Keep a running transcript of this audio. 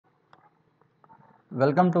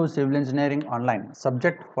Welcome to Civil Engineering Online.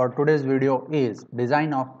 Subject for today's video is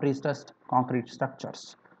Design of Pre-stressed Concrete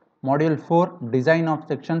Structures. Module 4 Design of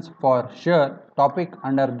Sections for Shear. Topic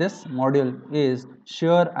under this module is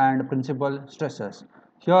Shear and Principal Stresses.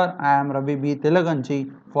 Here I am Ravi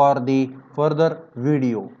TIlaganji for the further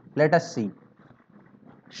video. Let us see.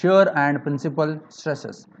 Shear and principal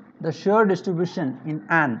stresses. The shear distribution in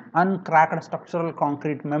an uncracked structural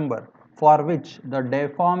concrete member for which the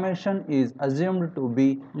deformation is assumed to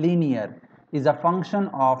be linear is a function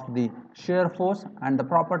of the shear force and the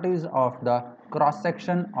properties of the cross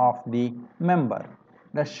section of the member.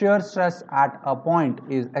 The shear stress at a point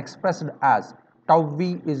is expressed as tau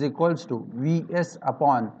v is equals to Vs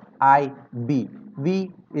upon Ib.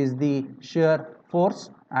 V is the shear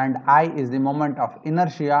force and I is the moment of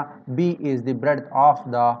inertia, B is the breadth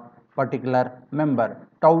of the particular member.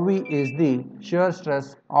 Tau V is the shear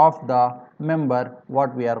stress of the member,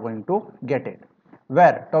 what we are going to get it.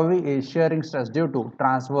 Where tau V is shearing stress due to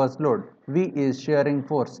transverse load, V is shearing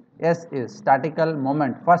force, S is statical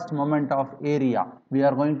moment, first moment of area. We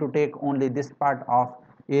are going to take only this part of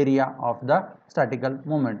area of the statical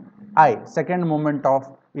moment. I, second moment of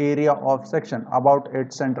area of section about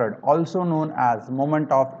it centered, also known as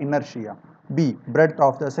moment of inertia. B, breadth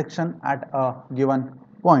of the section at a given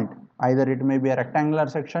point. Either it may be a rectangular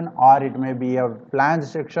section, or it may be a flange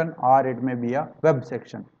section, or it may be a web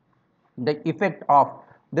section. The effect of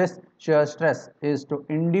this shear stress is to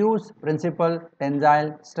induce principal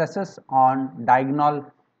tensile stresses on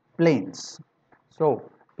diagonal planes. So,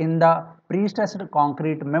 in the pre-stressed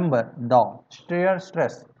concrete member, the shear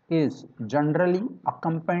stress is generally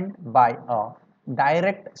accompanied by a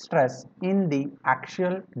direct stress in the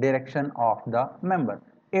axial direction of the member.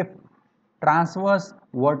 If transverse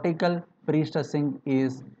vertical pre-stressing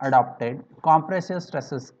is adopted, compressive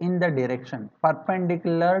stresses in the direction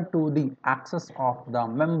perpendicular to the axis of the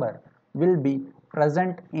member will be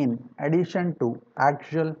present in addition to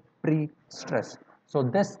axial pre-stress. So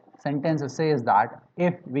this sentence says that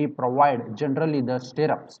if we provide generally the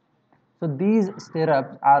stirrups, so these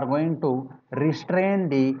stirrups are going to restrain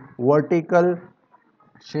the vertical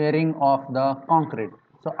shearing of the concrete.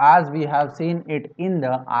 So as we have seen it in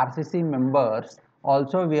the RCC members,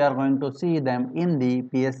 also we are going to see them in the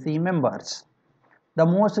PSC members. The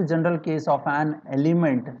most general case of an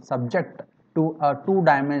element subject to a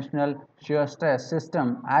two-dimensional shear stress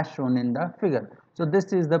system as shown in the figure. So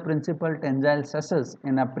this is the principal tensile stresses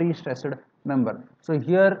in a pre-stressed member. So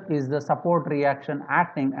here is the support reaction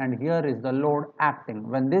acting and here is the load acting.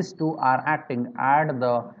 When these two are acting at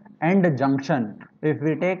the end junction, if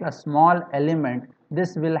we take a small element,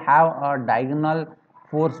 this will have a diagonal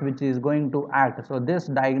force which is going to act. So this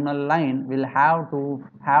diagonal line will have to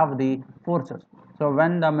have the forces. So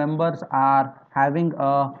when the members are having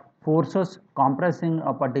a forces compressing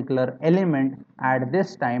a particular element, at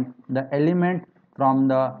this time the element from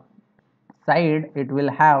the side it will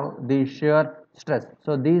have the shear stress.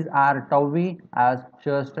 So these are tau v as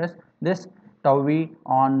shear stress. This tau v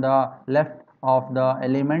on the left of the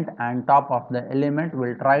element and top of the element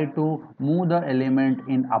will try to move the element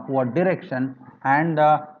in upward direction, and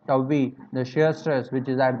the tau v, the shear stress which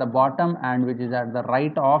is at the bottom and which is at the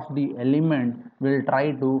right of the element, will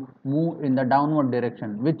try to move in the downward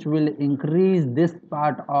direction, which will increase this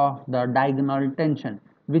part of the diagonal tension,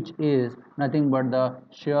 which is nothing but the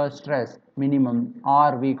shear stress minimum,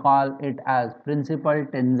 or we call it as principal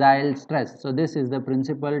tensile stress. So this is the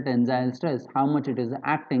principal tensile stress, how much it is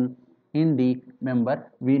acting in the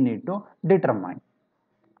member we need to determine.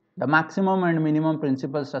 The maximum and minimum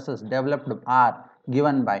principal stresses developed are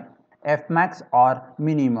given by F max or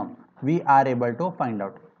minimum. We are able to find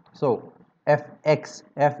out. So Fx,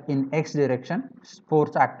 F in x direction,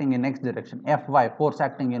 force acting in x direction, Fy, force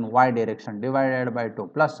acting in y direction, divided by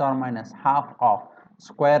 2 plus or minus half of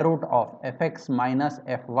square root of Fx minus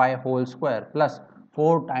Fy whole square plus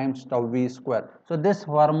 4 times tau v square. So this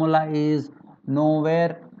formula is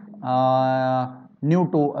nowhere new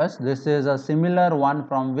to us. This is a similar one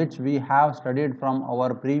from which we have studied from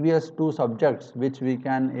our previous two subjects, which we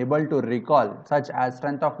can able to recall, such as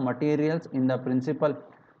strength of materials in the principal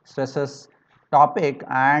stresses topic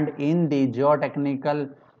and in the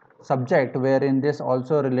geotechnical subject, wherein this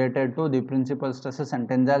also related to the principal stresses and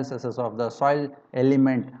tensile stresses of the soil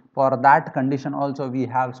element. For that condition also we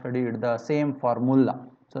have studied the same formula.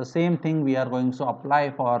 So same thing we are going to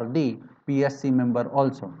apply for the PSC member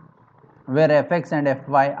also, where Fx and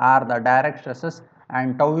Fy are the direct stresses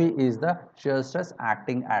and tau v is the shear stress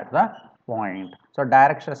acting at the point. So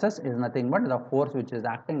direct stresses is nothing but the force which is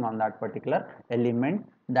acting on that particular element,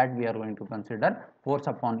 that we are going to consider force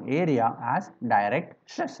upon area as direct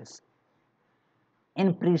stresses.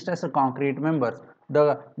 In pre-stressed concrete members,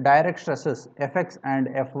 the direct stresses Fx and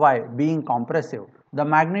Fy being compressive, the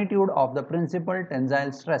magnitude of the principal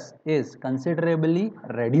tensile stress is considerably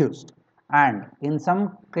reduced and in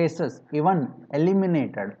some cases even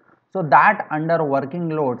eliminated, so that under working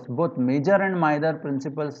loads both major and minor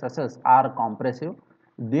principal stresses are compressive,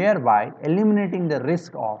 thereby eliminating the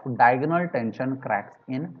risk of diagonal tension cracks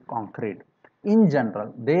in concrete. In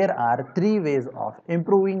general, there are three ways of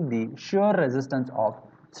improving the shear resistance of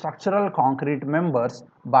structural concrete members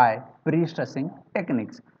by pre-stressing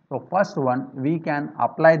techniques. So first one, we can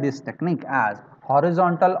apply this technique as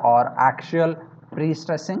horizontal or axial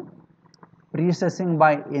pre-stressing, pre-stressing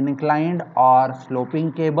by inclined or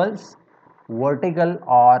sloping cables, vertical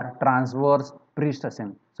or transverse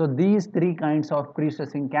pre-stressing. So these three kinds of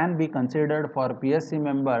pre-stressing can be considered for PSC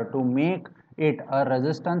member to make it a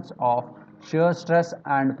resistance of shear stress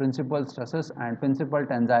and principal stresses and principal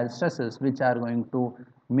tensile stresses, which are going to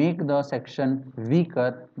make the section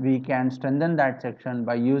weaker. We can strengthen that section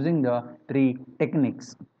by using the three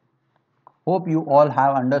techniques. Hope you all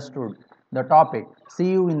have understood the topic. See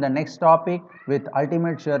you in the next topic with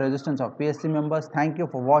ultimate shear resistance of PSC members. Thank you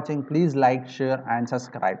for watching. Please like, share and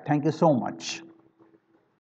subscribe. Thank you so much.